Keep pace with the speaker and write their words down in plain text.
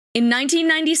In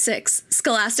 1996,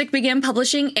 Scholastic began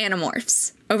publishing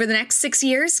Animorphs. Over the next 6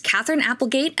 years, Katherine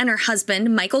Applegate and her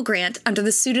husband, Michael Grant, under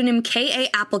the pseudonym K.A.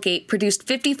 Applegate, produced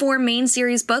 54 main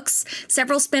series books,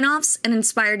 several spin-offs, and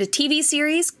inspired a TV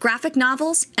series, graphic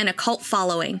novels, and a cult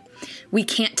following. We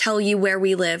can't tell you where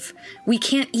we live. We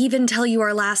can't even tell you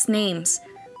our last names.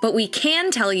 But we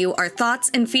can tell you our thoughts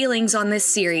and feelings on this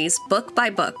series, book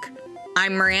by book.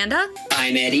 I'm Miranda.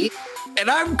 I'm Eddie. And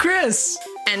I'm Chris.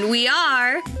 And we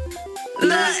are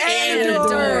the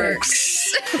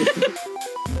Andorks.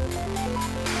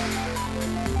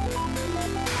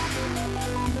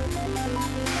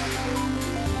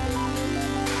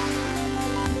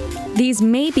 These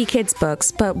may be kids'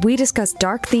 books, but we discuss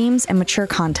dark themes and mature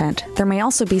content. There may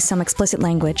also be some explicit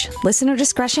language. Listener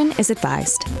discretion is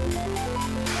advised.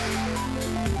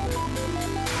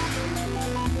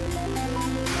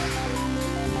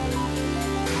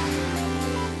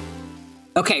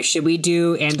 Okay, should we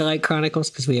do Andalite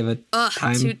Chronicles? Because we have a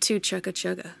time. Toot chugga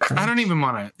chugga. I don't even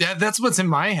want to. Yeah, that's what's in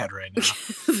my head right now.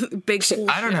 Big.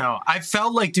 I don't know. I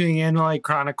felt like doing Andalite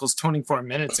Chronicles 24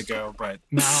 minutes ago, but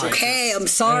now Okay, I'm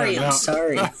sorry.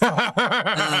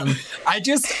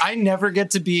 I never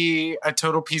get to be a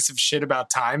total piece of shit about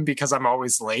time because I'm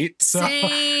always late. So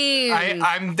Same.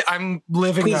 I'm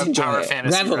living Please that power enjoy it.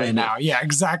 fantasy Revel right in now. it. Yeah,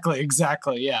 exactly.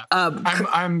 Yeah.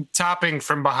 I'm topping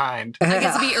from behind. I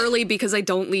get to be early because I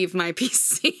don't leave my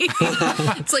PC.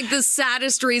 It's like the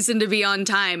saddest reason to be on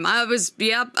time. I've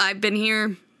been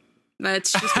here.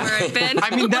 That's just where I've been.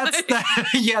 I mean,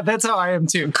 that's how I am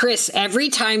too. Chris, every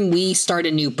time we start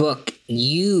a new book,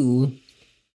 you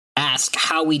ask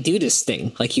how we do this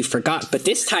thing. Like you forgot. But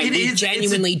this time we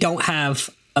genuinely don't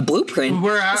have a blueprint.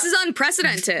 This is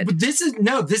unprecedented. This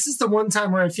is the one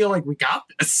time where I feel like we got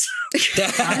this.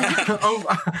 There's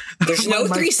no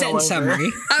 3-sentence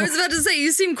summary. I was about to say,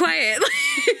 you seem quiet.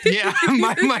 Yeah,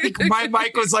 my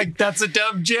mic was like, that's a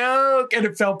dumb joke, and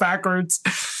it fell backwards.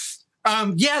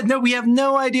 We have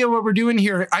no idea what we're doing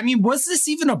here. I mean, was this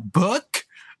even a book?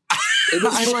 It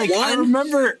was I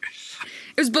remember.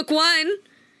 It was book 1.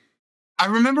 I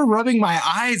remember rubbing my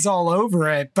eyes all over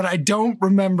it, but I don't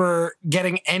remember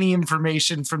getting any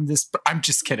information from this. I'm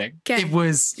just kidding. Okay. It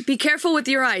was. Be careful with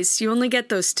your eyes. You only get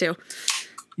those 2.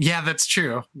 Yeah, that's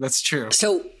true.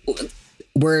 So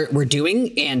we're doing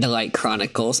Andalite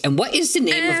Chronicles, and what is the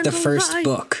name of the first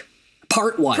book?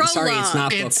 Part 1. Prologue. Sorry, it's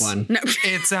not book 1. No.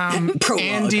 It's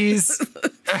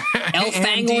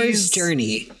Elfangor's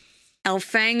Journey.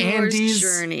 Elfangor's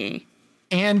Journey.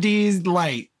 Andy's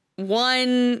Light.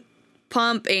 One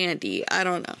Pump Andy. I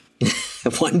don't know.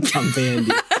 One Pump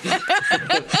Andy.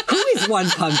 Who is One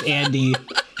Pump Andy?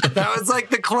 That was like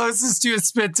the closest to a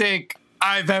spit take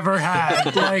I've ever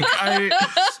had. Like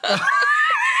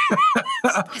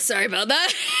Sorry about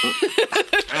that.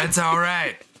 That's all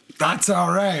right. That's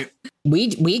all right.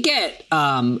 We get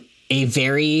a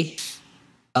very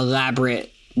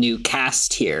elaborate new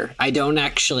cast here. I don't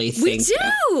actually think we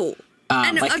do.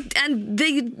 And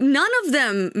they none of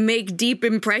them make deep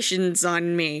impressions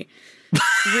on me,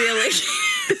 really.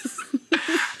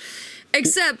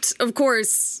 Except, of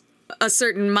course, a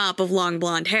certain mop of long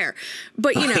blonde hair.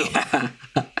 But, you know.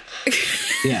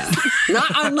 Yeah.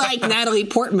 Not unlike Natalie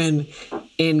Portman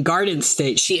in Garden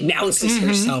State. She announces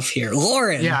herself here.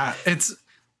 Loren. Yeah,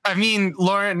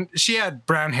 Loren, she had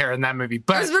brown hair in that movie.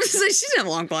 But I was about to say, she didn't have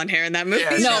long blonde hair in that movie.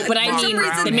 Yeah, no, but I mean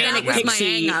the Manic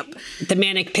Pixie. The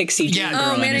Manic Pixie.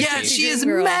 Yeah, she is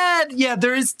mad. Yeah,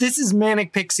 this is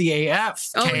Manic Pixie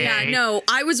AF. Oh, yeah, no.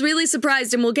 I was really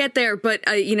surprised, and we'll get there, but,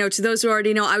 to those who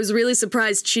already know, I was really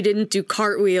surprised she didn't do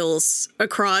cartwheels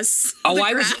across the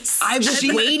grass. I was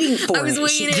waiting for it. I was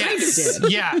waiting. Yes.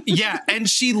 Yeah. And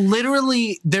she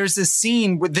literally, there's a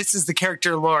scene where this is the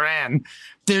character Loren.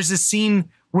 There's a scene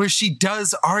where she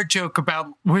does our joke about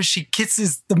where she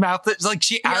kisses the mouth. Like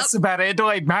she asks about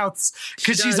Andalite mouths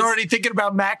because she's already thinking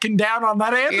about macking down on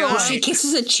that Andalite. Well, she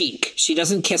kisses a cheek. She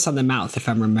doesn't kiss on the mouth, if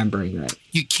I'm remembering right.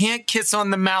 You can't kiss on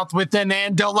the mouth with an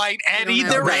Andalite, Eddie.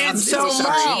 They're I'm so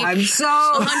sorry. I've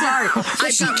got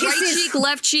right cheek,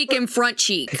 left cheek, and front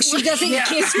cheek. She doesn't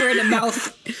kiss her in the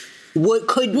mouth. I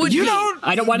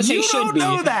don't want to say should be. You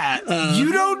don't know that.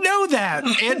 You don't know that.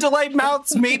 Andalite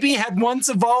mouths maybe had once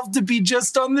evolved to be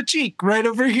just on the cheek, right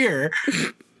over here.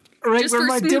 Right just where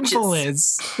my dimple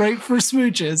is. Right for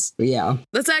smooches. Yeah.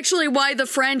 That's actually why the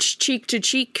French cheek to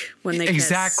cheek when they kiss.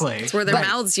 Exactly. It's where their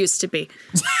mouths used to be.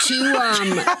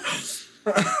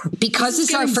 Because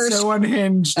it's our first so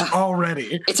unhinged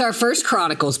already. It's our first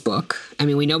Chronicles book. I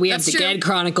mean, we know we have the Gad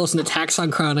Chronicles and the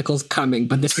Taxon Chronicles coming,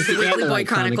 but this is the Wiggly Boy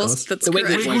Chronicles. That's the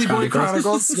Wiggly Boy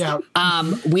Chronicles. Yeah.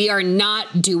 We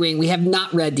have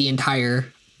not read the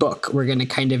entire book. We're going to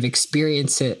kind of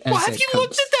experience it as have it you comes.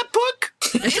 looked at that book?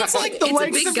 It's like the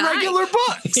length of regular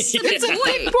books. It's a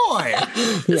big boy.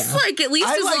 It's like at least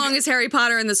as long as Harry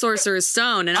Potter and the Sorcerer's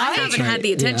Stone, and I haven't had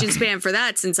the attention span for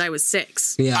that since I was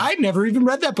 6. Yeah. I never even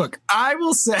read that book. I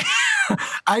will say,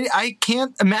 I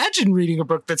can't imagine reading a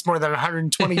book that's more than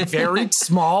 120 very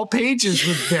small pages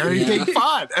with very big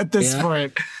font at this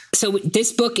point. So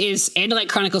this book is Andalite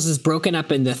Chronicles is broken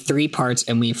up into 3 parts,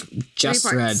 and we've just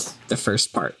read the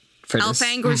first part for this.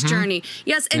 Elfangor's journey.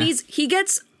 Yes, and he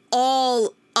gets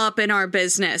all up in our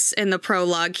business in the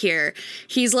prologue here.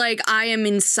 He's like, I am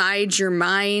inside your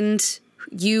mind.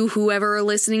 You, whoever are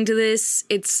listening to this,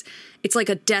 it's like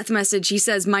a death message. He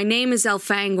says, my name is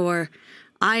Elfangor.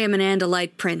 I am an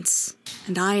Andalite prince,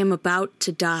 and I am about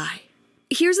to die.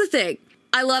 Here's the thing.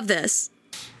 I love this.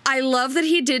 I love that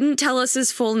he didn't tell us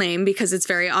his full name because it's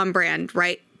very on brand,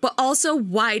 right? But also,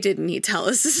 why didn't he tell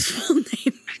us his full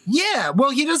name? Yeah,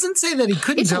 well, he doesn't say that he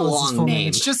couldn't tell us his full name.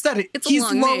 It's just that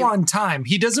he's low on time.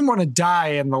 He doesn't want to die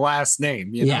in the last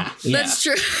name. You know? That's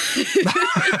true.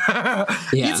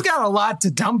 He's got a lot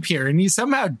to dump here, and he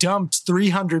somehow dumped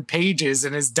 300 pages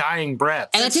in his dying breath.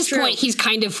 And at this point, he's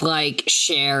kind of like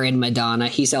Cher and Madonna.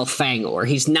 He's Elfangor.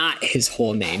 He's not his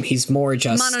whole name. He's more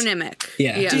just... mononymic.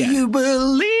 Yeah. Do you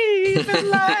believe in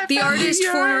life? The artist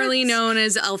formerly known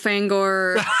as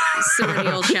Elfangor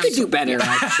Cyrenial Shemp. Could do better,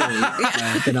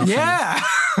 actually. Yeah.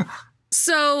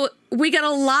 So we get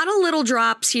a lot of little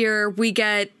drops here. We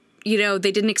get, they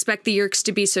didn't expect the Yeerks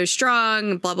to be so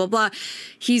strong, blah, blah, blah.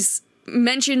 He's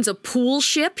mentions a pool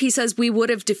ship. He says we would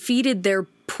have defeated their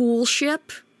pool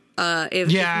ship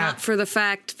if not for the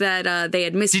fact that they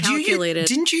had miscalculated.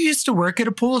 Didn't you used to work at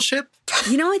a pool ship?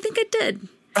 I think I did.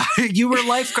 You were a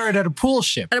lifeguard at a pool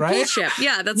ship, right? At a pool ship.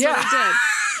 Yeah, that's what I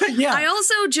did. Yeah. I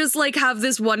also just have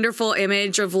this wonderful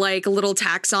image of little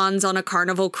taxons on a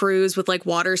carnival cruise with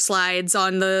water slides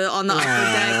on the upper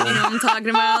deck. You know what I'm talking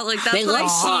about? That's they what love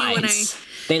I see slides.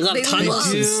 They love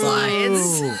tunnels and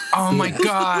slides. Oh my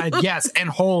God. Yes. And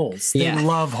holes. They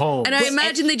love holes. And I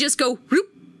imagine they just go whoop.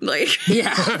 I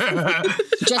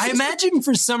imagine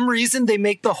for some reason they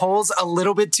make the holes a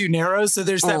little bit too narrow, so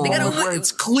there's that moment where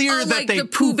it's clear that they the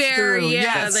Pooh Bear, through.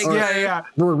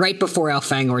 We're right before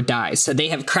Elfangor dies, so they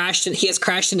have crashed. He has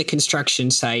crashed in a construction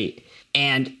site,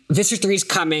 and Visser 3's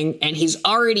coming, and he's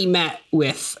already met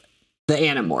with the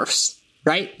Animorphs.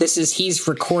 Right? He's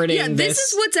recording this.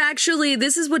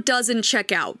 This is what doesn't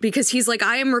check out, because he's like,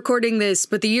 I am recording this,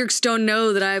 but the Yeerks don't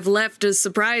know that I've left a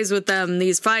surprise with them,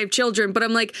 these 5 children. But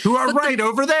I'm like, who are right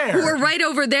over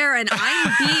there, and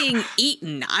I'm being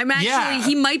eaten. I'm actually,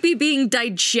 he might be being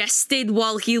digested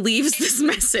while he leaves this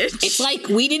message. It's like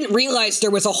we didn't realize there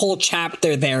was a whole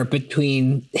chapter there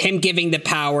between him giving the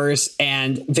powers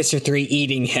and Visser 3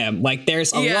 eating him.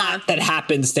 There's a lot that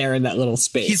happens there in that little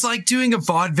space. He's like doing a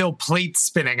vaudeville plate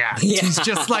spinning act. He's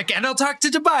just and I'll talk to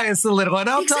Tobias a little, and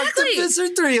I'll talk to Visser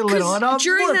 3 a little, and I'll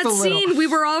during morph that a little. scene, we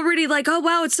were already oh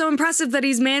wow, it's so impressive that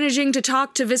he's managing to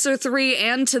talk to Visser 3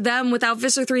 and to them without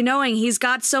Visser 3 knowing. He's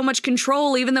got so much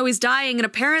control, even though he's dying, and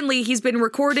apparently he's been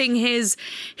recording his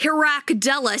Hirak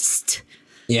Delist.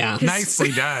 Yeah,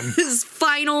 nicely done. His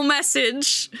final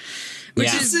message.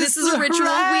 Which is this is a ritual.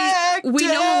 We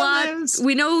know a lot.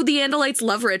 We know the Andalites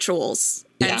love rituals.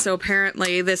 And so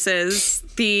apparently this is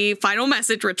the final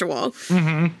message ritual.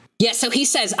 Mm-hmm. Yeah, so he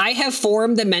says, I have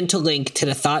formed the mental link to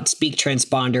the thought speak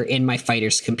transponder in my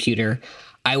fighter's computer.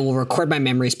 I will record my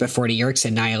memories before the Yeerks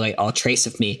annihilate all trace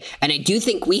of me. And I do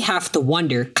think we have to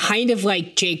wonder, kind of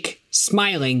like Jake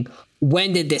smiling,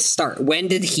 when did this start? When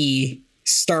did he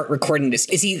start recording this?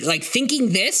 Is he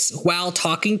thinking this while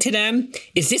talking to them?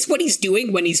 Is this what he's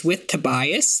doing when he's with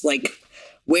Tobias?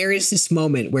 Where is this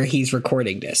moment where he's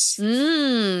recording this?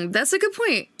 That's a good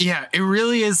point. Yeah, it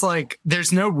really is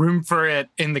there's no room for it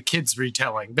in the kids'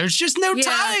 retelling. There's just no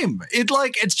time.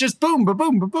 It's just boom, ba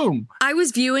boom, ba boom. I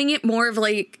was viewing it more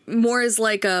as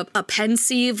a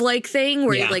pensive thing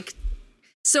where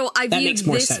so I viewed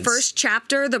this first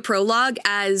chapter, the prologue,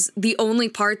 as the only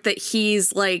part that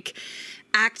he's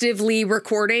actively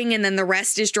recording, and then the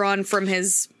rest is drawn from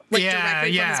his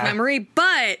directly from his memory.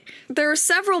 But there are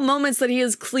several moments that he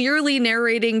is clearly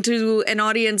narrating to an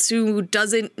audience who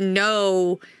doesn't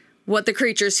know what the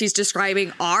creatures he's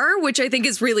describing are, which I think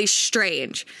is really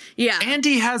strange. Yeah. And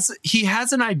he has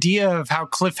an idea of how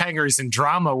cliffhangers and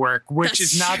drama work, which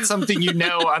That's is not true. something you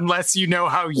know unless you know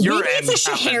how your Maybe end it's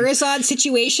a happened. Scheherazade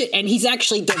situation, and he's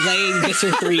actually delaying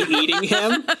Visser 3 eating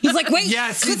him. He's like, wait,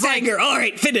 Yes, he's like- cliffhanger. All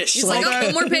right, finish. He's like,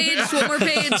 oh, one more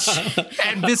page.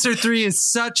 And Visser 3 is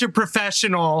such a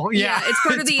professional. Yeah, It's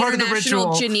part of the International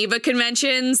ritual. Geneva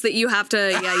Conventions that you have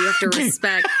to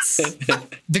respect.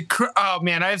 Oh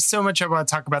man, I have so much I want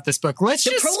to talk about this book. Let's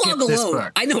The just skip prologue this alone.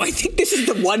 book. I know. I think this is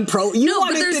the one pro. You No,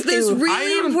 but wanted to there's do.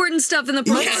 really important stuff in the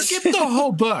prologue. Let's skip the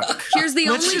whole book. Here's the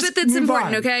Let's only just bit that's move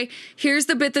important, on. okay? Here's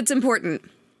the bit that's important.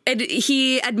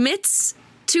 He admits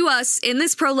to us in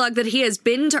this prologue that he has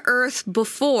been to Earth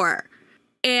before.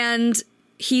 And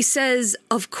he says,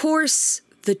 of course,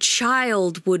 the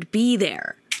child would be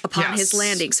there upon his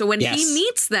landing. So when he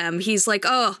meets them, he's like,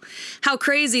 oh, how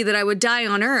crazy that I would die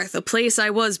on Earth, a place I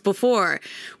was before,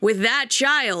 with that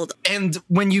child. And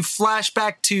when you flash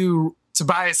back to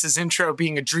Tobias's intro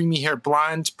being a dreamy-haired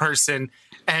blonde person,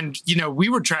 and, you know, we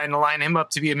were trying to line him up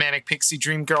to be a manic pixie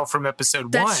dream girl from episode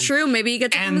 1. That's true. Maybe he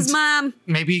gets it from his mom.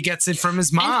 Maybe he gets it from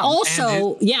his mom. And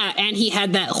also, and he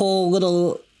had that whole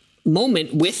little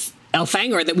moment with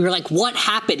Elfangor that we were like, what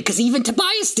happened? Because even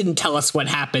Tobias didn't tell us what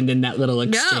happened in that little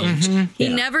exchange. No, he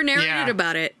never narrated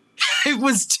about it. It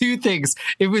was two things.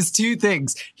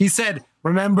 He said,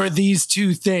 remember these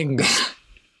two things.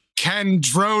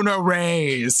 Kendrona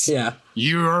rays. Yeah.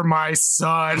 You're my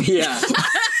son. Yeah.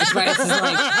 Tobias is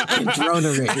like,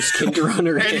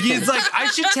 Kendrona rays. And he's like, I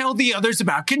should tell the others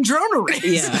about Kendrona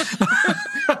rays.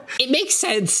 Yeah. It makes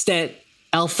sense that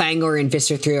Elfangor and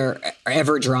Visser 3 are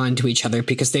ever drawn to each other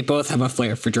because they both have a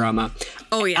flair for drama.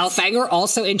 Oh, yeah. Elfangor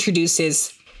also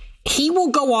introduces, he will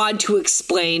go on to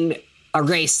explain a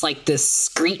race like the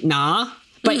Skreetna,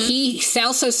 but he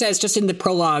also says just in the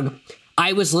prologue,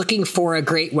 I was looking for a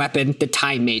great weapon, the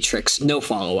Time Matrix. No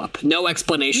follow-up. No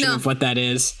explanation of what that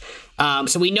is.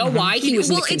 So we know why he was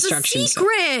in the construction. It's a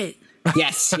secret.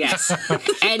 Yes.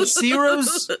 And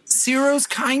Ciro's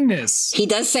kindness. he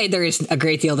does say there is a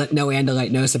great deal that no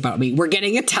Andalite knows about me. We're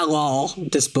getting a tell-all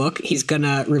this book. He's going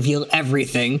to reveal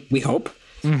everything, we hope.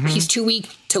 He's too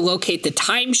weak to locate the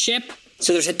time ship.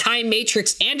 So there's a time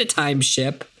matrix and a time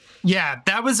ship. Yeah,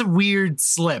 that was a weird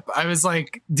slip. I was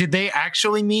like, did they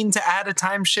actually mean to add a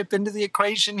time ship into the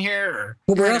equation here? Or?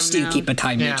 Well, where else do you keep a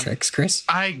time Yeah. matrix, Chris?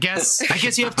 I guess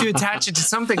you have to attach it to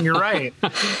something. You're right.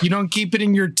 You don't keep it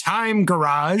in your time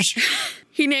garage.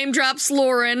 He name drops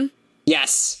Loren.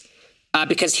 Yes.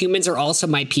 Because humans are also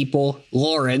my people,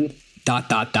 Loren, ...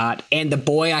 and the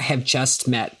boy I have just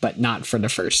met, but not for the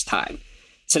first time.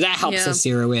 So that helps us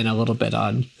zero in a little bit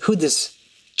on who this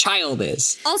child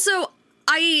is. Also,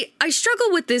 I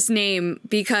struggle with this name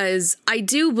because I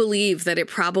do believe that it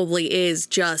probably is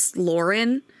just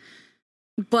Loren,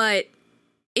 but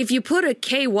if you put a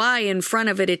KY in front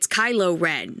of it, it's Kylo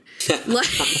Ren.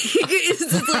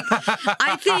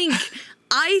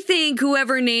 I think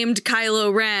whoever named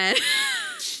Kylo Ren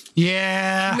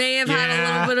may have had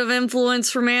a little bit of influence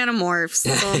from Animorphs.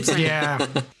 That's all I'm saying. Yeah.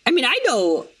 I mean, I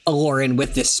know a Loren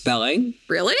with this spelling.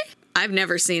 Really? I've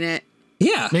never seen it.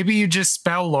 Yeah. Maybe you just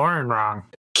spell Loren wrong.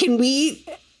 Can we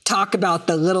talk about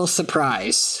the little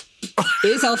surprise?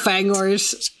 Is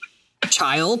Elfangor's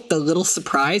child the little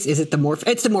surprise? Is it the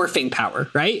It's the morphing power,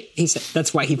 right? He said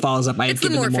that's why he follows up by It's the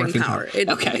giving morphing power.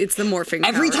 Okay. It's the morphing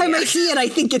power. Every time yeah. I see it, I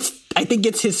think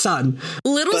it's his son.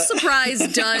 Little Surprise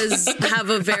does have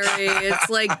a it's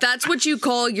like, that's what you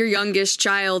call your youngest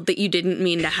child that you didn't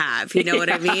mean to have. You know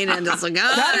what I mean? And it's like,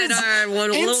 what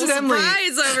a little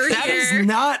surprise over that here. is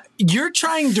not, you're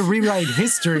trying to rewrite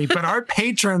history, but our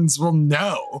patrons will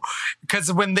know.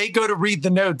 Because when they go to read the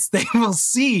notes, they will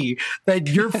see that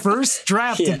your first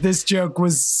draft of this joke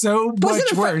was so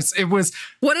much worse. It was.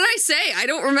 What did I say? I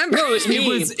don't remember. No, it was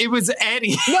me. It was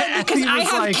Eddie. No, because Eddie I was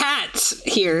have cats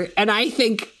here, and I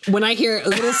think when I hear a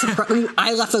little surprise,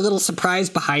 I left a little surprise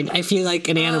behind. I feel like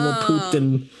an animal pooped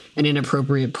in an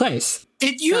inappropriate place.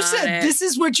 You said this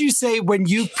is what you say when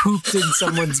you pooped in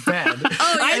someone's bed.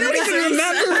 I don't even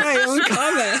remember my own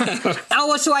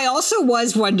comment. So I also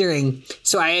was wondering,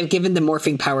 so I have given the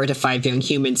morphing power to 5 young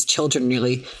humans, children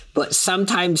really, but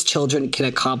sometimes children can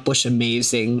accomplish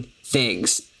amazing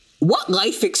things. What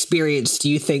life experience do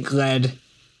you think led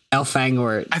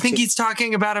Elfangor? I think he's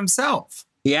talking about himself.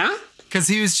 Yeah? Because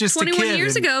he was just a kid. 21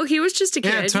 years ago, he was just a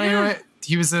kid. Yeah, 21.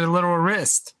 He was a little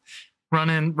wrist,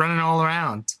 running all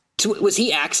around. So was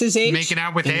he Axe's age? Making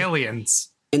out with aliens.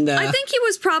 I think he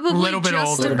was probably a little bit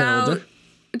older.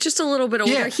 Just a little bit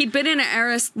older. Yeah. He'd been in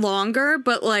Eris longer,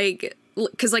 but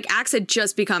because Axe had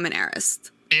just become an Eris.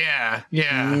 Yeah,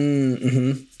 yeah.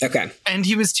 Mm-hmm. Okay. And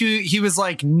he was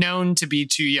like known to be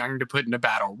too young to put in a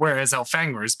battle, whereas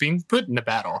Elfangor is being put in a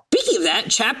battle. Speaking of that,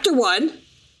 chapter 1,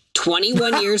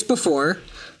 21 years before,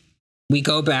 we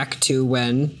go back to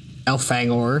when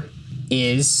Elfangor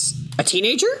is a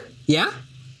teenager? Yeah?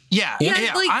 Yeah.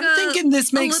 Like, I'm thinking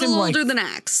this makes him a little like older than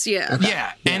Axe. Yeah. Okay.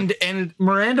 Yeah. And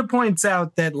Miranda points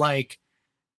out that like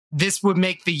this would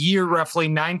make the year roughly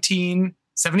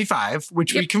 1975,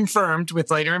 which we confirmed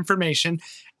with later information.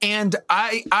 And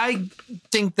I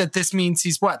think that this means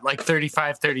he's what, like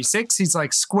 35, 36? He's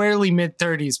like squarely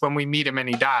mid-30s when we meet him and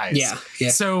he dies. Yeah.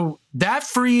 So that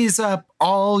frees up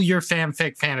all your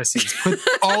fanfic fantasies. Put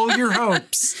all your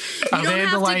hopes of You don't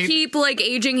have to keep like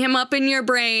aging him up in your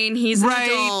brain. He's an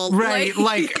adult. Right.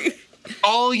 Like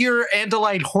all your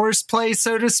Andalite horseplay,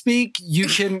 so to speak, you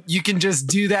can just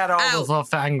do that all with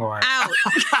Elfangor. Out.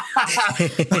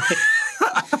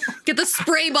 Get the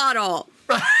spray bottle.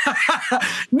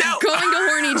 No. Going to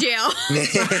horny jail.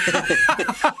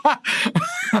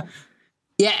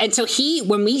 Yeah, and so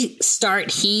when we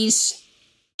start, he's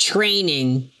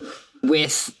training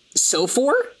with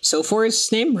Sofor. Sofor is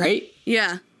his name, right?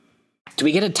 Yeah. Do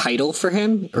we get a title for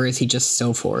him, or is he just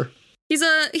Sofor? He's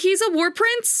a war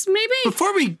prince, maybe?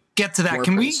 Before we get to that,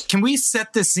 can we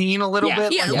set the scene a little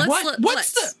bit? Yeah, like,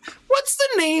 what's the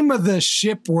name of the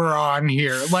ship we're on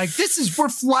here? Like we're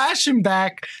flashing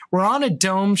back. We're on a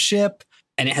dome ship.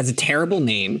 And it has a terrible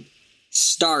name.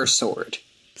 Star Sword.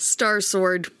 Star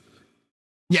Sword.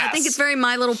 Yes. I think it's very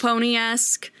My Little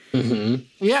Pony-esque. Mm-hmm.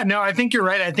 Yeah, no, I think you're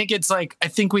right. I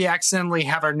think we accidentally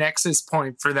have our nexus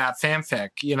point for that fanfic,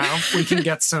 you know? We can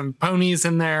get some ponies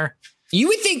in there. You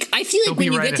would think, I feel like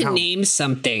when you get to home. name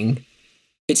something,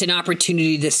 it's an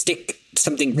opportunity to stick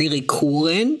something really cool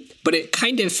in, but it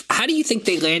kind of, how do you think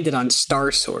they landed on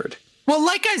Star Sword? Well,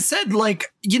 like I said,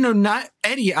 like, you know, not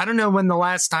Eddie, I don't know when the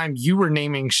last time you were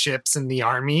naming ships in the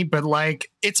army, but like,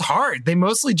 it's hard. They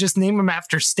mostly just name them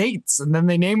after states and then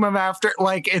they name them after,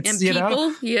 like, it's, and you people,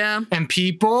 know, yeah. And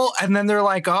people. And then they're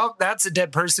like, oh, that's a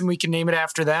dead person. We can name it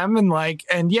after them. And like,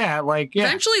 and yeah.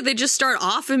 Eventually they just start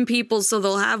offing people so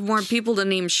they'll have more people to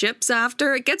name ships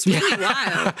after. It gets really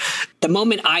wild. The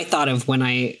moment I thought of when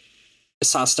I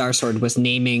saw Star Sword was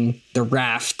naming the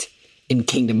raft in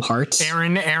Kingdom Hearts.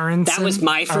 Aronson. That was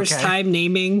my first time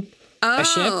naming a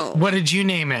ship. What did you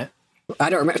name it? I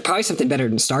don't remember. Probably something better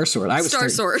than Star Sword. Star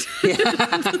Sword. Yeah.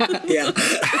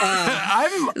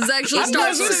 It's actually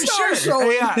Star Sword. Star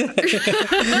Sword. Yeah.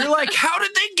 You're like, how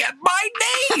did they get my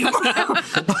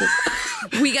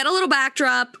name? We get a little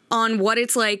backdrop on what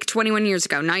it's like 21 years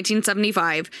ago,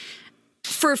 1975.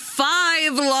 For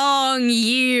 5 long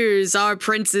years, our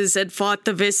princes had fought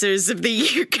the Vissers of the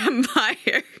Yerk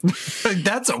Empire.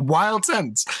 That's a wild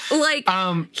sentence. Like,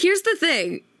 here's the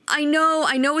thing. I know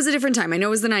it was a different time. I know it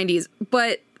was the 90s,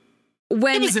 but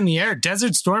when it was in the air,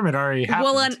 Desert Storm had already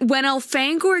happened. Well, when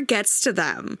Elfangor gets to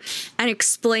them and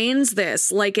explains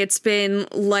this, like it's been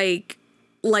like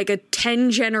a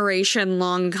 10 generation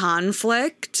long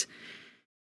conflict,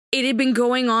 it had been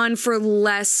going on for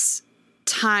less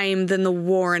time than the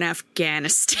war in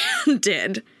Afghanistan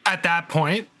did. At that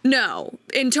point? No,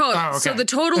 in total. Oh, okay. So the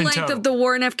total length of the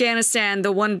war in Afghanistan,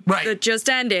 the one that just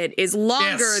ended, is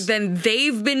longer than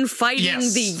they've been fighting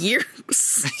the years.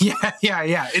 Yeah,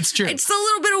 it's true. It's a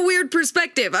little bit of weird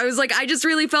perspective. I was like, I just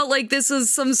really felt like this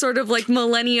was some sort of like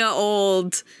millennia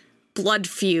old blood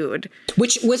feud.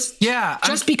 Which was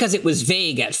just because it was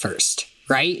vague at first,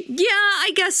 right? Yeah,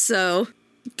 I guess so.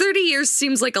 30 years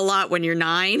seems like a lot when you're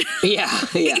 9. Yeah.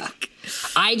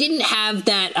 I didn't have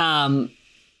that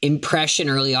impression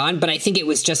early on, but I think it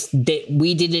was just that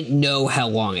we didn't know how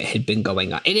long it had been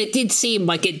going on. And it did seem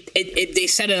like it they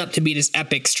set it up to be this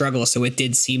epic struggle, so it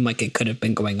did seem like it could have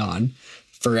been going on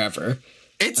forever.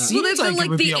 It seems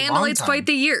like the Andalites fight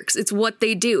the Yerks. It's what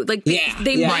they do. Like they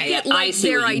make it like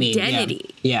their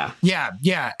identity. Yeah.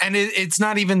 And it's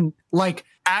not even like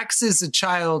Axe is a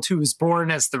child who was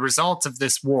born as the result of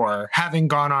this war, having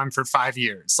gone on for 5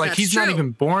 years. Like he's not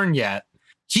even born yet.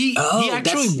 He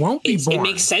actually won't be born. It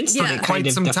makes sense that it kind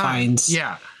of defines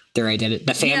their identity,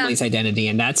 the family's identity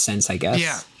in that sense, I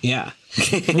guess. Yeah.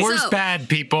 War's bad,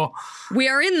 people. We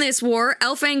are in this war.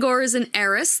 Elfangor is an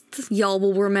heiress. Y'all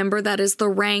will remember that is the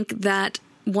rank that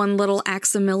one little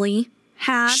Aximili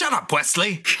had. Shut up,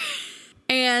 Wesley.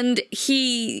 And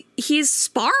he's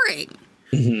sparring.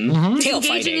 Mm-hmm. Tail engaging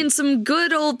fighting. In some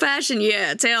good old-fashioned,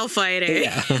 tail fighting.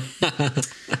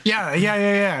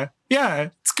 Yeah. Yeah,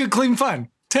 it's good, clean fun.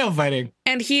 Tail fighting.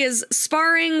 And he is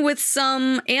sparring with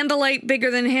some Andalite bigger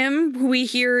than him, who we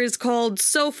hear is called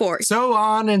Sofor. So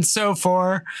on and so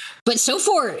forth. But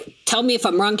Sofor, tell me if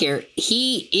I'm wrong here,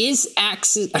 he is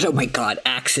Elfangor's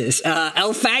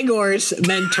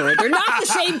mentor. They're not the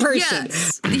same person.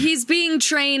 Yes, he's being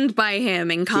trained by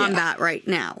him in combat right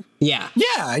now. Yeah.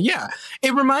 Yeah.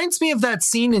 It reminds me of that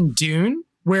scene in Dune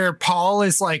where Paul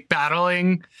is like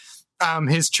battling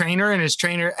his trainer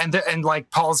and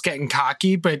like Paul's getting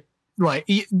cocky, but like,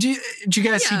 did you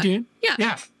guys see Dune?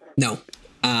 Yeah. No.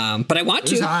 But I want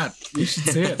to. It's hot. You should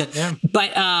see it. Yeah.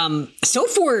 But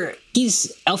Sofor,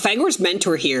 he's Elfangor's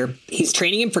mentor here. He's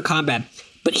training him for combat,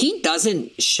 but he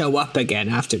doesn't show up again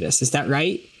after this. Is that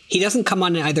right? He doesn't come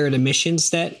on either of the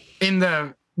missions that he's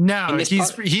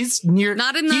near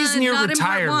retirement. In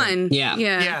part one.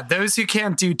 Yeah. Those who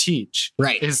can't do teach.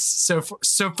 Right. Is so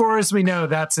far as we know,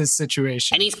 that's his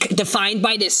situation. And he's defined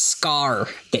by this scar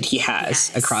that he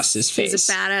has across his face. He's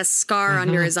a badass scar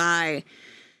under his eye.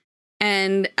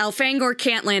 And Elfangor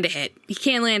can't land a hit. He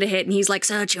can't land a hit. And he's like,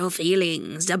 search your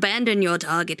feelings. Abandon your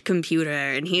target computer.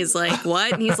 And he's like,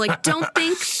 what? And he's like, don't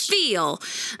think, feel.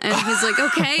 And he's like,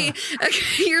 okay,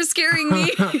 you're scaring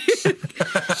me.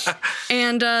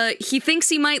 And he thinks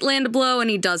he might land a blow,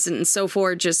 and he doesn't. And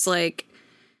Sofor just like...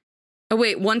 Oh,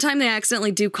 wait. One time they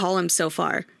accidentally do call him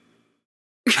Sofar.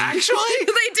 Actually?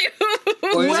 They do.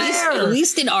 Or at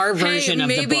least in our version of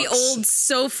the books. Maybe old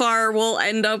Sofar will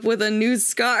end up with a new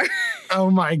scar.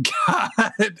 Oh my god.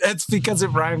 That's because it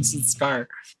rhymes with scar.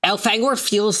 Elfangor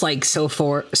feels like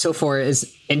Sofor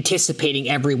is anticipating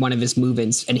every one of his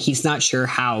movements, and he's not sure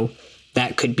how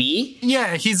that could be.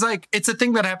 Yeah, he's like, it's a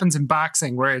thing that happens in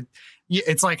boxing where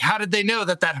it's like, how did they know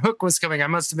that hook was coming? I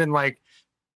must have been like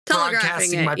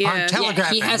broadcasting my punch.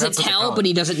 Telegraphing. He has a tell, but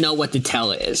he doesn't know what the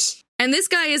tell is. And this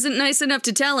guy isn't nice enough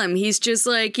to tell him. He's just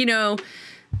like,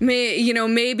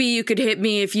 maybe you could hit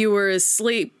me if you were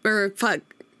asleep, or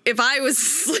if I was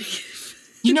asleep.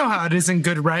 You know how it is in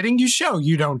good writing. You show,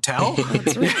 you don't tell.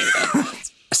 That's right.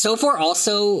 Sofor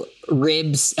also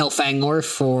ribs Elfangor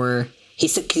for... He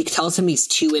tells him he's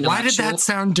too intellectual. Why did that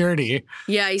sound dirty?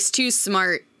 Yeah, he's too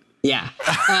smart. Yeah.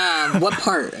 What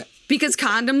part? Because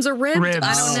condoms are ribbed? Ribs.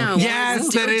 I don't know.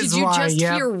 Yes, that is why. Did you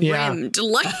just hear rimmed?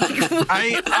 Like,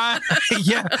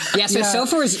 yeah. So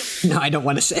Sofor's... No, I don't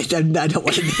want to say... I don't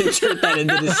want to insert that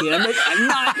into the scene. I'm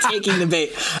not taking the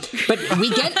bait. But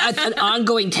we get an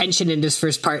ongoing tension in this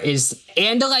first part is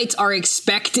Andalites are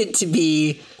expected to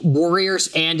be warriors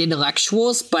and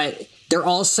intellectuals, but they're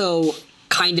also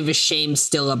kind of ashamed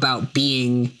still about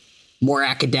being more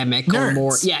academic nerds. Or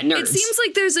more nerds. It seems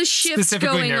like there's a shift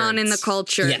going on in the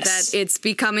culture, that it's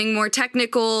becoming more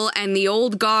technical, and the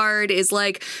old guard is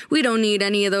like, we don't need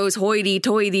any of those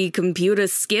hoity-toity computer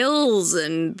skills,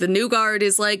 and the new guard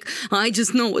is like, I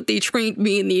just know what they trained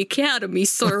me in the academy,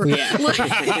 sir.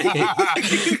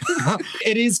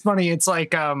 It is funny. It's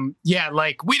like,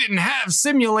 like we didn't have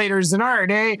simulators in our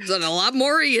day. And a lot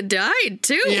more of you died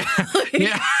too.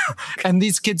 Yeah. And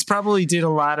these kids probably did a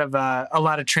lot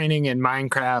of training in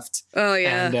Minecraft. Oh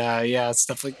yeah. And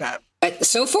stuff like that.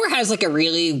 Sofor has like a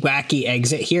really wacky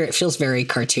exit here. It feels very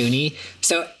cartoony.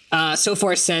 So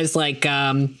Sofor says like,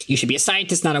 you should be a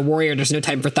scientist, not a warrior. There's no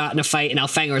time for thought in a fight. And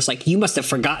Elfangor is like, you must have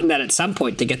forgotten that at some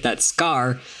point to get that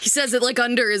scar. He says it like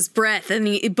under his breath,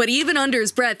 but even under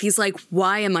his breath, he's like,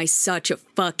 why am I such a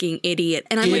fucking idiot?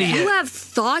 And I'm like, you have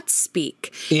thought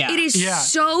speak. Yeah. It is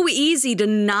so easy to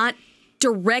not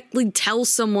directly tell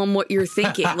someone what you're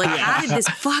thinking. Like, how did this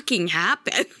fucking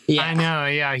happen? Yeah. I know,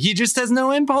 yeah. He just has no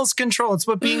impulse control. It's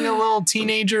what being a little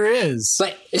teenager is.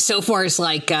 But Sofor is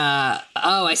like,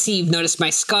 I see you've noticed my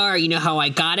scar. You know how I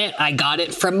got it? I got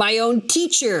it from my own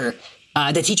teacher.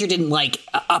 The teacher didn't like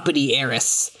uppity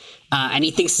heiress. And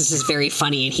he thinks this is very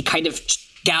funny, and he kind of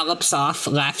gallops off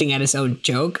laughing at his own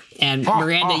joke. And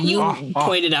Miranda, you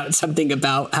pointed out something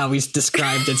about how he's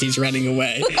described as he's running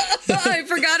away. I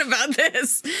forgot about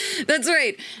this. That's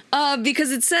right.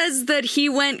 Because it says that he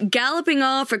went galloping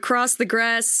off across the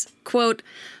grass, quote,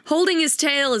 holding his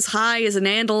tail as high as an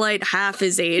Andalite half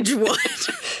his age would.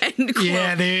 End quote.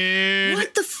 Yeah, dude.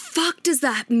 What the fuck does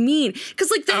that mean? Because,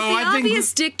 like, there's the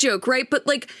obvious dick joke, right? But,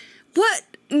 like, what?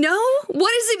 No?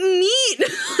 What does it mean?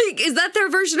 Like, is that their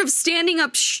version of standing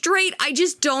up straight? I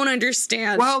just don't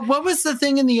understand. Well, what was the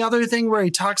thing in the other thing where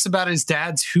he talks about his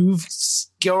dad's hooves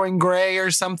going gray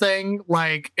or something.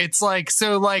 Like, it's like,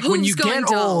 so like Hooves when you going get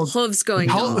dull. old, Hooves going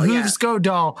dull. hooves go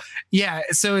dull. Yeah.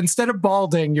 So instead of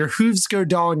balding, your hooves go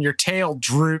dull and your tail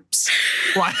droops.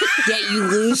 Like, Yeah, you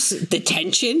lose the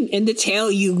tension in the tail.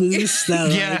 You lose the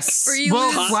yes. Or you Well,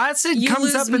 lose- flaccid You comes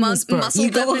lose up in this book. muscle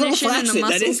You go a little definition and the flaccid, that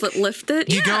muscles is- that lift it.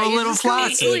 You go a little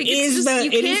flaccid. It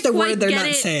is the word they're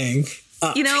not saying.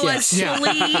 You know, yes. as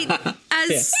fully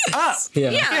as Up.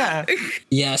 Yeah. Yeah.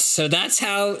 Yes, so that's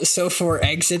how So4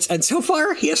 exits, and so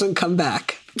far he hasn't come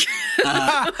back.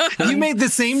 You made the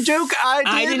same joke I did.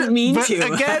 I didn't mean but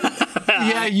to. Again,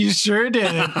 yeah, you sure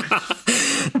did.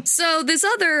 So this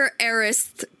other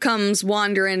heiress comes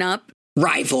wandering up.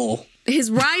 Rival.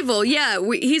 His rival,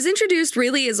 he's introduced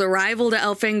really as a rival to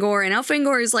Elfangor, and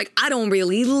Elfangor is like, I don't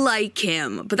really like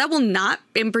him. But that will not,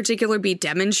 in particular, be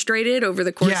demonstrated over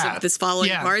the course of this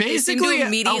following part. They seem to basically,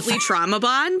 immediately trauma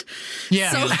bond. Yeah.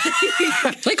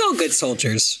 So, Like all good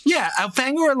soldiers. Yeah,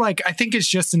 Elfangor, like, I think is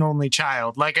just an only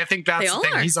child. Like, I think that's They the all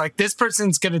thing. are. He's like, this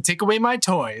person's going to take away my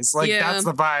toys. Like, Yeah. that's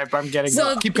the vibe I'm getting.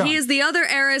 so Keep going. he is the other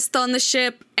heiress on the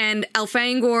ship, and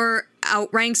Elfangor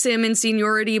outranks him in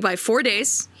seniority by 4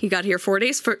 days. He got here 4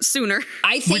 days sooner.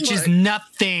 I think Which is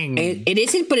nothing. it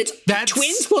isn't, but That's-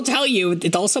 twins will tell you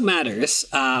it also matters.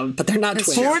 But they're not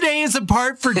twins. 4 days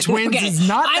apart for twins Okay. is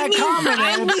not that common.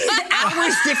 I mean, the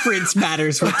hours difference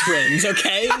matters with twins,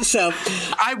 okay? So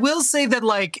I will say that,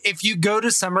 like, if you go to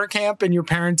summer camp and your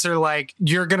parents are like,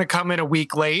 you're going to come in a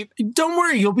week late, don't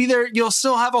worry, you'll be there. You'll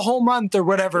still have a whole month or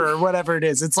whatever it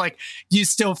is. It's like, you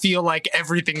still feel like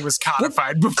everything was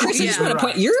codified before Chris, I you just want to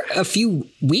arrived. point, you're a few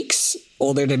weeks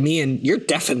older than me, and you're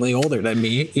definitely older than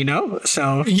me, you know?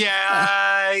 So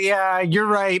Yeah, you're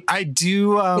right. I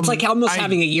do. it's like almost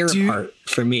having a year do- apart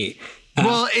for me.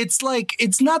 Well, it's like,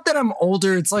 it's not that I'm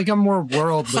older. It's like I'm more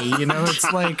worldly, you know. It's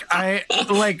like I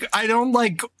don't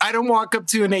walk up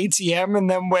to an ATM and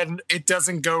then when it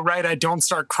doesn't go right, I don't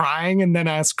start crying and then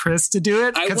ask Chris to do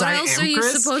it because What I else am are you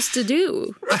Chris. supposed to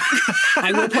do?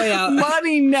 I will point out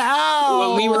Money now.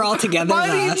 when we were all together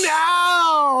Money last.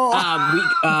 now.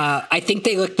 I think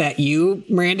they looked at you,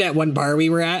 Miranda, at one bar we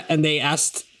were at, and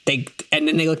and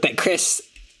then they looked at Chris.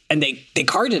 And they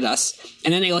carded us,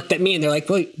 and then they looked at me, and they're like,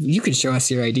 "Well, you can show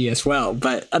us your ID as well."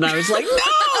 And I was like,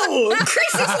 "No,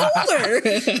 Chris is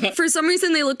older." For some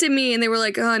reason, they looked at me and they were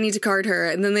like, oh, I need to card her.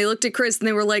 And then they looked at Chris and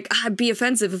they were like, I'd be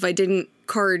offensive if I didn't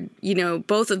card,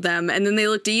 both of them. And then they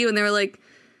looked at you and they were like,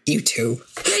 You too.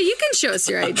 yeah, you can show us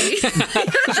your ID.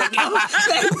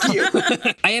 Thank you.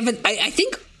 I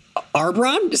think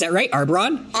Arbron, is that right?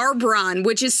 Arbron? Arbron,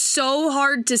 which is so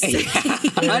hard to say.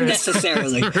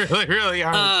 Unnecessarily. Really, really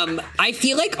hard. I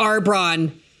feel like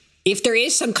Arbron, if there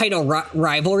is some kind of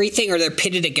rivalry thing or they're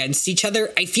pitted against each other,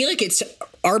 I feel like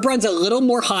Arbron's a little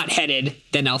more hot-headed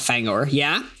than Elfangor,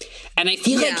 yeah? And I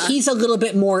feel like he's a little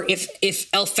bit more,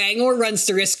 if Elfangor runs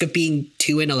the risk of being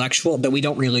too intellectual, though we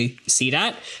don't really see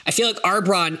that, I feel like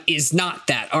Arbron is not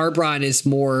that. Arbron is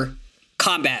more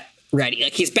combat ready.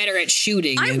 Like, he's better at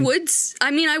shooting. I would say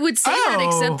that,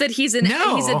 except that he's an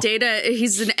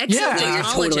excellent You're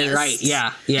totally right.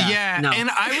 Yeah. Yeah. No. And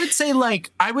I would say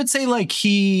like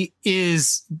he's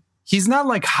not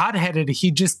like hot-headed.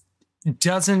 He just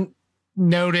doesn't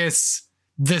notice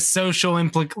the social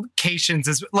implications.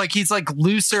 As like, he's like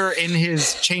looser in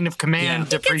his chain of command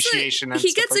depreciation.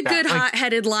 He gets a good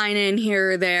hot-headed line in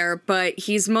here or there, but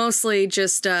he's mostly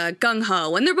just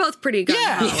gung-ho, and they're both pretty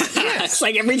gung-ho. Yeah. It's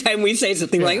like every time we say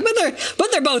something like, but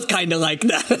they're both kind of like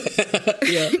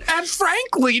that. And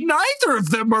frankly, neither of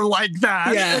them are like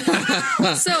that.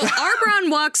 Yeah. So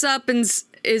Arbron walks up and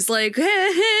is like, hey,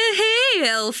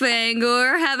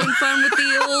 Elfangor, having fun with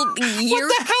the old year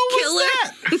the hell was killer.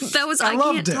 that? That was I I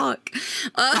loved can't it. talk.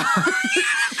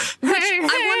 Hey,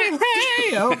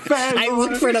 I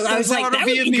looked for it. I was like, that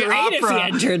would be great if he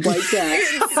entered like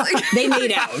that. They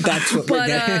made out. That's what we're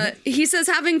getting. But he says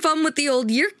having fun with the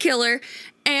old year killer,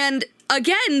 and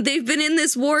again, they've been in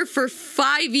this war for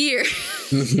 5 years.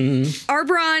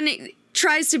 Arbron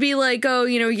tries to be like, oh,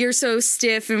 you're so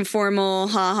stiff and formal,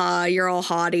 haha, you're all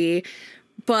haughty,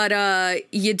 but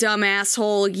you dumb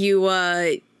asshole, you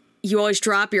always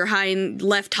drop your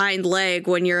left hind leg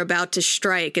when you're about to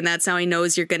strike, and that's how he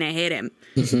knows you're gonna hit him.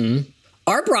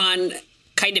 Arbron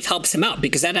kind of helps him out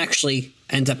because that actually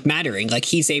ends up mattering. Like,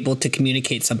 he's able to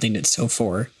communicate something that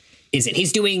So4 isn't.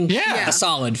 He's doing a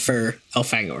solid for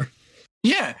Elfangor.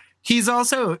 Yeah. He's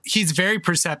very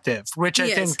perceptive, which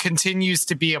I think continues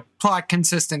to be a plot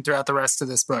consistent throughout the rest of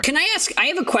this book. Can I ask, I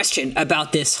have a question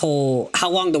about this whole, how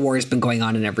long the war has been going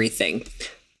on and everything.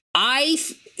 I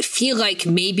feel like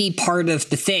maybe part of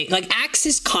the thing, like Axe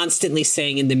is constantly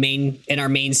saying in our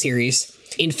main series,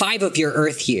 in 5 of your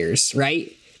Earth years,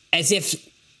 right? As if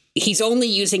he's only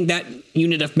using that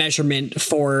unit of measurement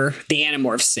for the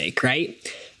Animorph's sake, right?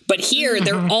 But here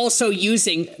they're also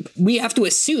using, we have to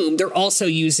assume they're also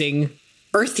using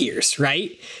Earth years,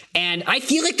 right? And I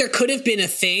feel like there could have been a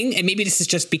thing, and maybe this is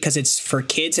just because it's for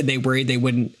kids and they worried they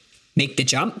wouldn't make the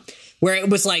jump, where it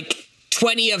was like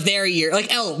 20 of their year,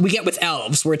 like we get with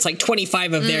elves, where it's like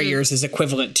 25 of their years is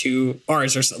equivalent to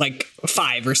ours, or like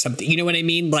 5 or something. You know what I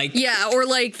mean? Like, yeah, or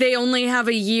like they only have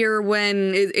a year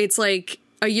when it's like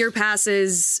a year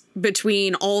passes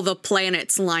between all the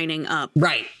planets lining up.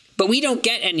 Right. But we don't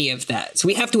get any of that. So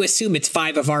we have to assume it's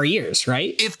 5 of our years,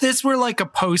 right? If this were like a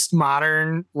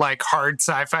postmodern, like hard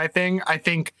sci-fi thing, I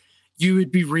think you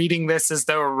would be reading this as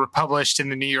though it were published in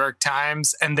the New York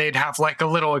Times, and they'd have like a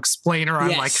little explainer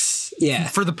on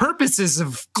for the purposes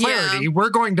of clarity, we're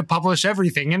going to publish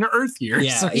everything in Earth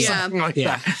years.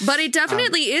 That. But it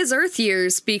definitely is Earth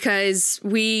years, because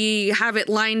we have it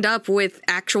lined up with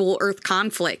actual Earth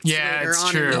conflict later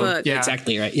on in the book. Yeah,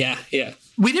 exactly right. Yeah.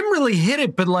 We didn't really hit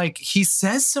it, but like he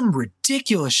says some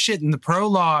ridiculous shit in the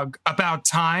prologue about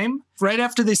time right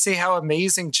after they say how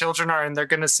amazing children are and they're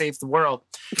going to save the world.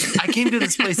 I came to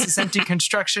this place, this empty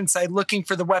construction site, looking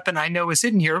for the weapon I know is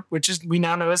hidden here, which is we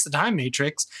now know as the time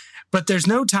matrix. But there's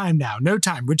no time now, no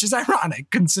time, which is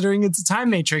ironic considering it's a time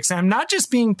matrix. And I'm not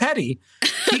just being petty.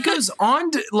 He goes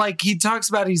on to, like, he talks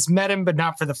about he's met him, but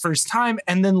not for the first time.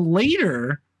 And then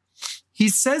later he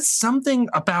says something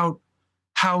about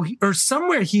how, or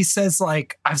somewhere he says,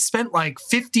 like, I've spent like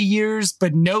 50 years,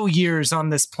 but no years on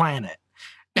this planet.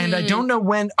 And I don't know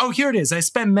when. Oh, here it is. I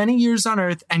spent many years on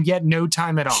Earth and yet no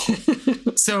time at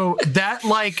all. So that,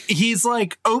 like, he's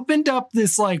like opened up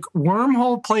this like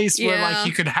wormhole place where like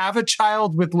you could have a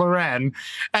child with Loren.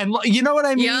 And you know what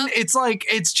I mean? Yep. It's like,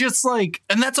 it's just like,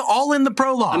 and that's all in the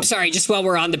prologue. I'm sorry, just while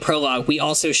we're on the prologue, we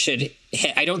also should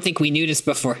hit, I don't think we knew this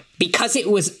before, because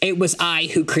it was I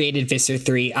who created Visser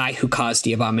 3, I who caused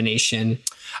the abomination.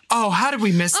 Oh, how did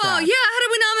we miss that? Oh, yeah. How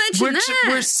did we not mention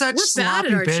that? We're such sloppy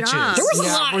bitches. Job. There was a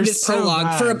lot in this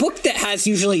prologue for a book that has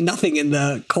usually nothing in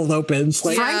the cold opens.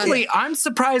 Like, frankly, I'm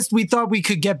surprised we thought we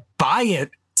could get by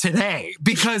it today,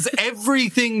 because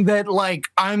everything that like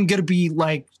I'm going to be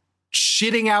like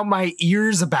shitting out my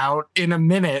ears about in a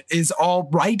minute is all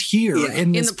right here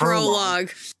in this prologue.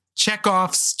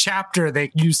 Chekhov's chapter,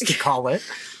 they used to call it.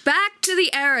 Back to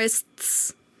the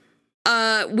Arists.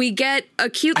 We get a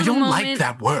cute little moment. I don't like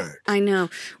that word. I know.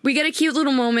 We get a cute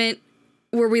little moment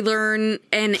where we learn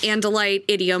an Andalite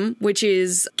idiom, which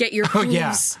is get your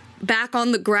hooves back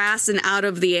on the grass and out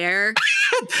of the air.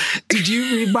 Did you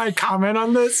read my comment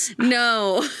on this?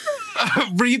 No.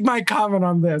 Read my comment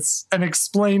on this and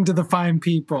explain to the fine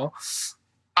people.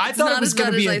 I thought it was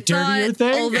going to be a dirtier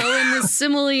thing. Although in the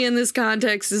simile in this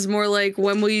context is more like,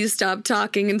 when will you stop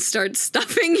talking and start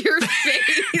stuffing your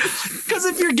face? Because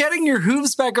if you're getting your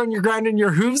hooves back on your ground and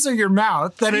your hooves are your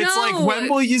mouth, then it's like, when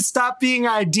will you stop being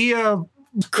idea?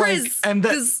 Chris,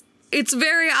 because it's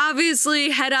very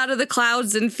obviously head out of the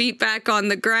clouds and feet back on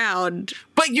the ground.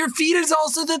 But your feet is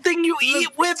also the thing you eat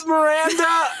with,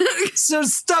 Miranda. So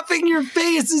stuffing your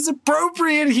face is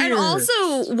appropriate here. And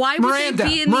also, why would they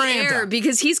be in the air?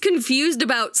 Because he's confused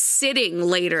about sitting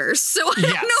later. So I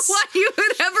don't know why you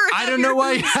would ever have your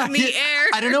hooves in the air.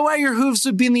 I don't know why your hooves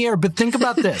would be in the air, but think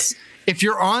about this. If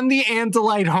you're on the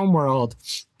Andalite homeworld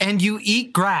and you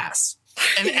eat grass,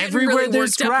 and everywhere really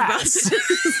there's grass.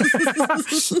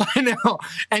 I know.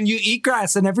 And you eat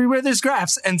grass, and everywhere there's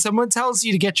grass, and someone tells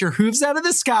you to get your hooves out of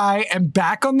the sky and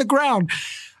back on the ground.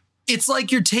 It's like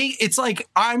it's like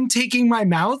I'm taking my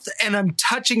mouth and I'm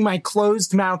touching my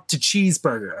closed mouth to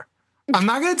cheeseburger. I'm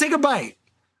not going to take a bite.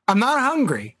 I'm not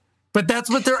hungry. But that's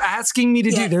what they're asking me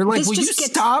to do. They're like, will you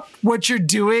stop what you're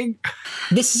doing?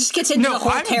 This just gets into the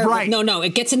whole terrible. No,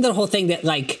 it gets into the whole thing that,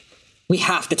 like, we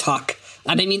have to talk.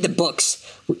 I mean, the books,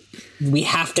 we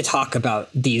have to talk about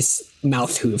these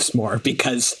mouth hooves more,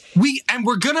 because we're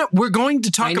going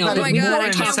to talk about it more. Oh my God, I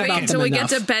can't wait until we get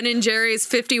to Ben and Jerry's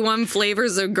 51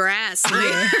 flavors of grass. Oh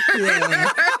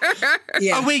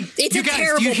wait, it's a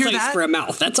terrible place for a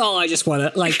mouth. That's all I just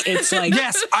want to, like, it's like.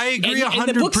 Yes, I agree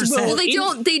 100%. Well,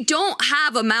 they don't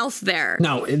have a mouth there.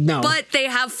 No. But they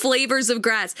have flavors of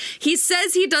grass. He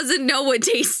says he doesn't know what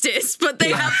taste is, but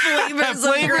they have flavors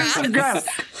of grass.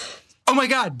 Oh my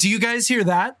God, do you guys hear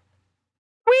that?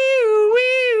 Wee,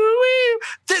 wee, wee.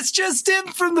 This just in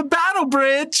from the battle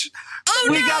bridge.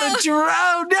 We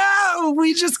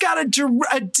just got a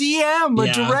DM,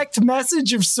 a direct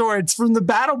message of sorts from the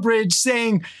battle bridge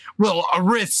saying, will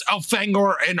Ariths,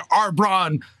 Elfangor, and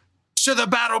Arbron to the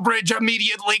battle bridge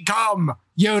immediately come?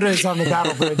 Yoda is on the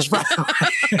battle bridge, by the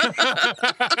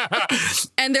way.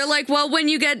 And they're like, well, when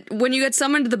you get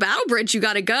summoned to the battle bridge, you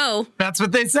got to go. That's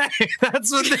what they say.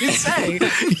 That's what they say.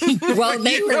 Well,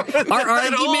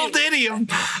 That old idiom.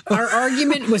 Our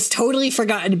argument was totally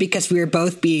forgotten because we were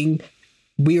both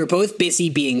busy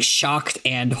being shocked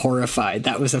and horrified.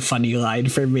 That was a funny line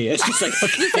for me. It's just like,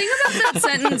 okay. The thing about that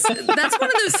sentence, that's one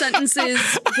of those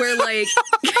sentences where, like,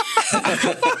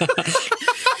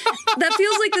 that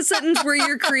feels like the sentence where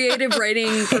your creative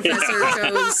writing professor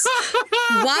goes,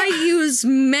 why use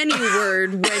many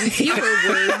word when fewer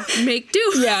word make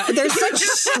do? Yeah, they're such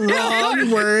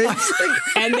strong words.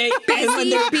 And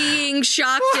busy being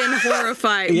shocked and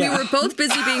horrified. Yeah. We were both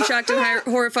busy being shocked and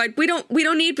horrified. We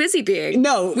don't need busy being.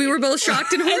 No. We were both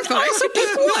shocked and horrified. Also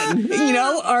pick one. You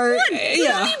know, We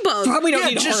don't need both. Probably don't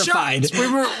need just horrified.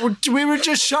 shocked. We were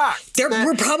just shocked.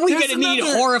 We're probably going to need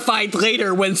horrified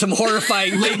later when some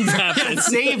horrifying things happen.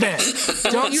 Save it.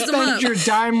 Don't Use them up. spend your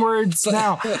dime words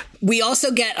now. We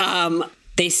also get,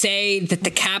 they say that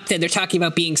the captain, they're talking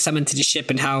about being summoned to the ship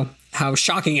and how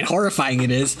shocking and horrifying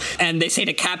it is. And they say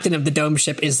the captain of the dome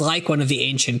ship is like one of the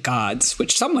ancient gods,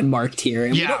 which someone marked here.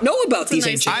 And we don't know about these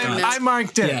ancient gods. I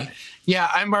marked it. Yeah,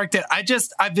 I marked it.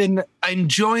 I've been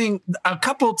enjoying a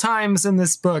couple times in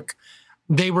this book.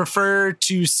 They refer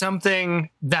to something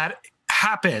that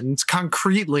happened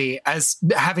concretely as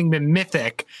having been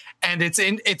mythic. And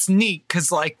it's neat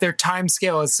because like their time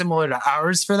scale is similar to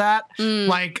ours for that.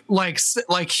 Like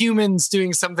humans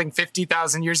doing something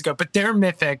 50,000 years ago, but their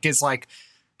mythic is like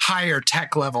higher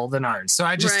tech level than ours. So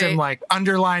I just am like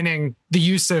underlining the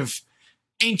use of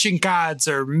ancient gods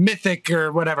or mythic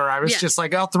or whatever. I was just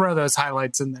like, I'll throw those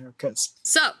highlights in there because.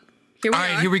 So here we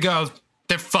are. Here we go.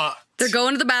 They're fucked. They're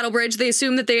going to the battle bridge. They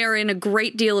assume that they are in a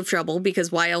great deal of trouble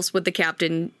because why else would the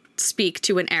captain speak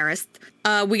to an heiress?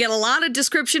 We get a lot of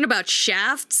description about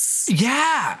shafts.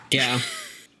 Yeah.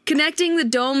 Connecting the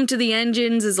dome to the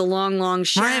engines is a long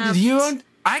shaft.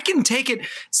 I can take it.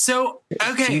 So,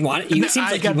 okay. You seem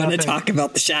like you want to talk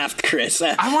about the shaft, Chris.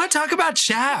 I want to talk about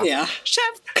shaft. Yeah.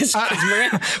 Shaft. Because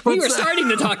we were starting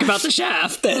to talk about the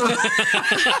shaft.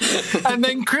 And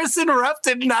then Chris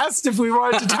interrupted and asked if we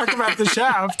wanted to talk about the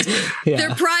shaft. Yeah.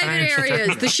 They're private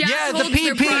areas. The shaft holds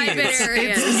their private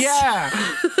areas.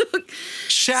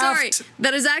 Shaft. Sorry,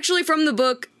 that is actually from the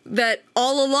book that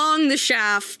all along the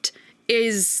shaft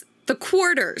is the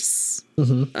quarters.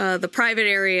 The private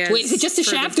areas. Wait, is it just a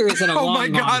shaft or is it a long, my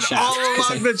God, shaft? all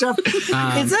along the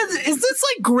shaft. Is this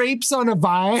like grapes on a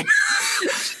vine?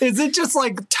 Is it just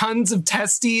like tons of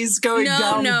testes going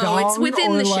down the dong? No, it's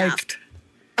within the shaft.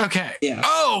 Okay. Yeah.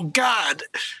 Oh God.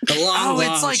 The long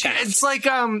shaft.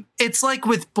 shaft. It's like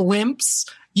with blimps.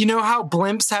 You know how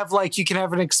blimps have like you can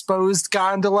have an exposed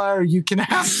gondola or you can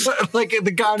have like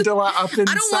the gondola up inside?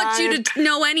 I don't want you to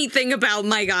know anything about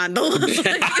my gondola.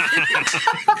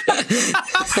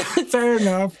 Fair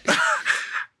enough.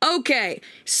 Okay,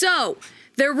 so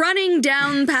they're running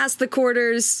down past the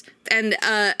quarters, and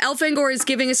Elfangor is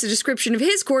giving us a description of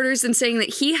his quarters and saying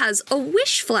that he has a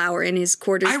wish flower in his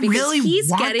quarters because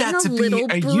he's getting a little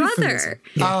brother.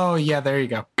 Oh, yeah, there you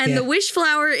go. And the wish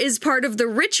flower is part of the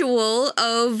ritual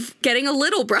of getting a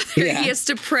little brother. Yeah. He has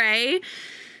to pray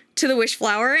to the wish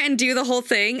flower and do the whole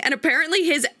thing. And apparently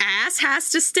his ass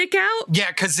has to stick out. Yeah,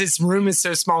 because his room is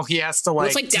so small, he has to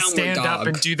like to stand up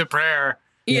and do the prayer.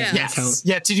 Yeah. Yes.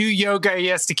 Yeah, to do yoga, he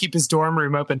has to keep his dorm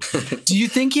room open. Do you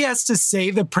think he has to say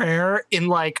the prayer in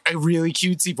like a really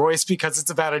cutesy voice because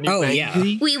it's about a new baby? Yeah.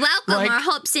 We welcome our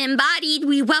hopes embodied.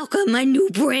 We welcome a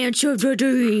new branch of the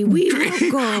tree. We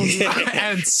welcome.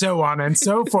 And so on and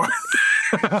so forth.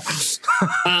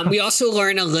 We also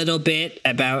learn a little bit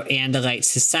about Andalite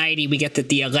society. We get that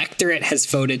the electorate has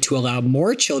voted to allow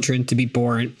more children to be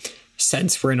born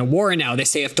since we're in a war now. They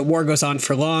say if the war goes on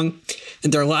for long,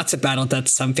 and there are lots of battle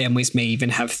deaths, some families may even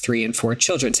have 3 and 4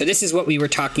 children. So this is what we were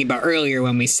talking about earlier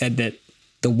when we said that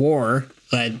the war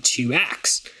led to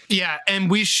acts. Yeah,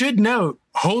 and we should note,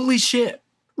 holy shit.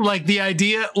 Like the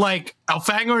idea, like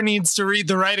Elfangor needs to read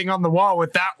the writing on the wall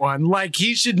with that one. Like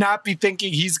he should not be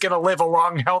thinking he's going to live a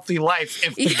long, healthy life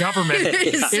if the government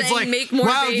is like, make more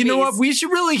wow, babies. You know what? We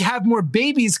should really have more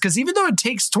babies because even though it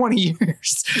takes 20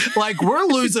 years, like we're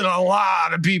losing a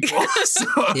lot of people.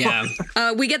 So. Yeah.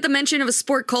 We get the mention of a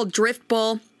sport called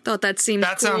driftball. Thought that seemed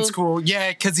That sounds cool. Yeah,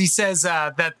 because he says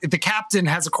that the captain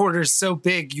has a quarters so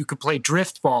big you could play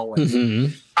driftball in.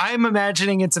 Mm-hmm. I'm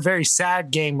imagining it's a very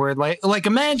sad game where like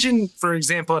imagine, for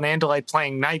example, an Andalite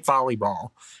playing night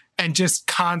volleyball and just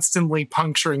constantly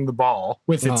puncturing the ball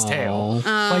with its tail.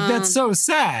 Like that's so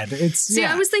sad.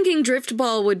 I was thinking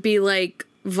driftball would be like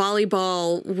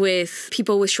volleyball with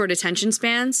people with short attention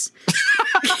spans.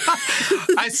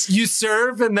 You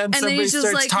serve, and then somebody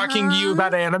starts like, talking to you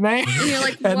about anime. And you're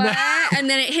like, what? And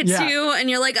then it hits you, and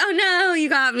you're like, oh no, you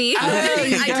got me.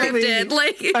 I drifted.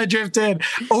 I drifted.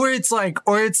 Or it's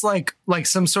like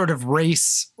some sort of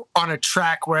race on a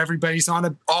track where everybody's all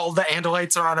the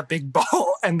Andalites are on a big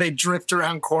ball, and they drift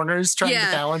around corners trying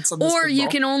to balance on this Or big you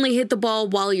ball. can only hit the ball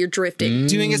while you're drifting.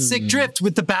 Doing a sick drift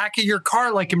with the back of your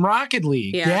car like in Rocket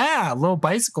League. Yeah, a little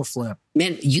bicycle flip.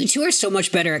 Man, you two are so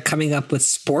much better at coming up with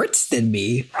sports than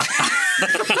me. I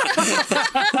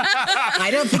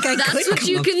don't think I could. That's what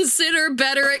you consider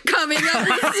better at coming up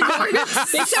with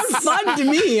sports. They sound fun to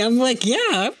me. I'm like,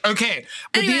 yeah. Okay,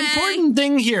 but the important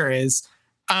thing here is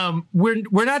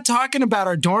we're not talking about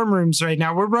our dorm rooms right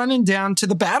now. We're running down to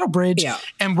the battle bridge,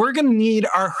 and we're going to need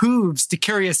our hooves to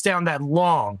carry us down that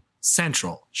long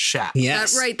central shaft.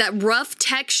 Yes. That rough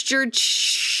textured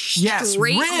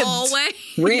straight hallway.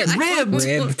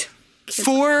 Ribbed.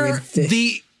 For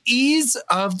the ease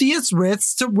of the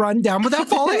Isriths to run down without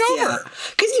falling over.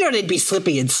 Because, they'd be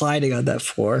slipping and sliding on that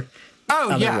floor.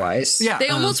 Oh, otherwise. Yeah. They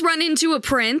almost run into a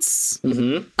prince.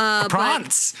 A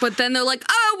prince. But then they're like,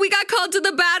 oh, we got called to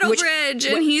the battle bridge.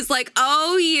 And he's like,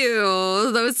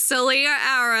 oh, those silly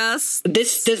arrows. The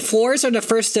floors are the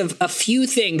first of a few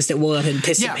things that we'll have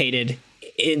anticipated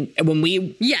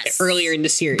earlier in the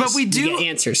series. But we do get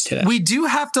answers to that. We do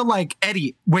have to,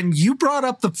 Eddie, when you brought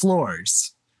up the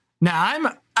floors.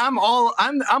 Now I'm all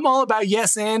about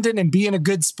yes anding and being a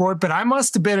good sport, but I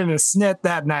must have been in a snit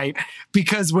that night,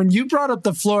 because when you brought up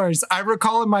the floors, I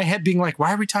recall in my head being like,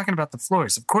 why are we talking about the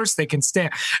floors? Of course they can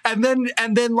stand. And then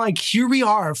here we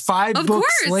are 5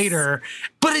 books later,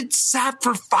 but it sat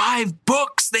for 5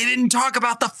 books. They didn't talk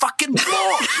about the fucking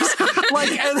floors. Well,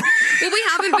 we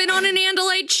haven't been on an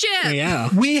Andalite ship. Yeah.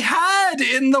 We had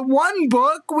in the one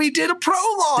book, we did a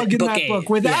prologue in that book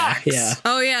with Axe. Yeah.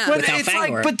 Oh yeah. But it's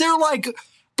like, but they're like,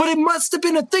 but it must have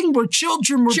been a thing where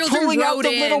children were pulling out the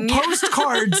little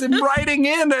postcards and writing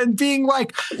in and being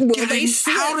like,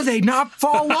 how do they not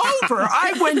fall over?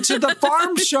 I went to the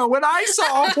farm show and I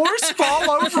saw a horse fall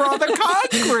over on the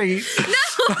concrete.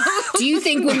 No. Do you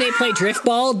think when they play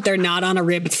driftball, they're not on a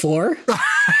ribbed floor?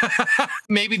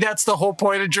 Maybe that's the whole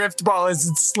point of driftball, is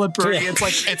it's slippery.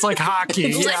 It's like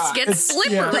hockey. Let's get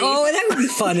slippery. Yeah. Oh, that would be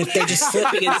fun if they're just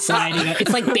slipping and sliding.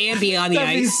 It's like Bambi on the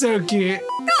That'd ice. That'd be so cute.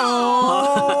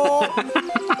 Oh.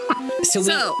 So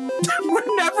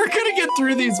we're never gonna get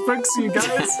through these books, you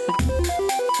guys.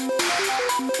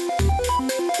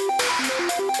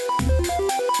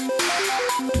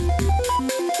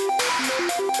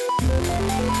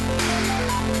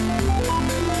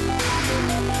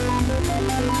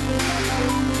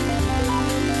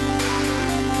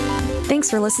 Thanks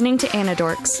for listening to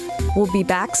Anidorks. We'll be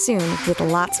back soon with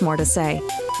lots more to say.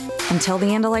 Until the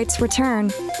Andalites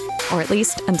return, or at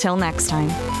least until next time.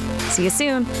 See you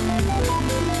soon.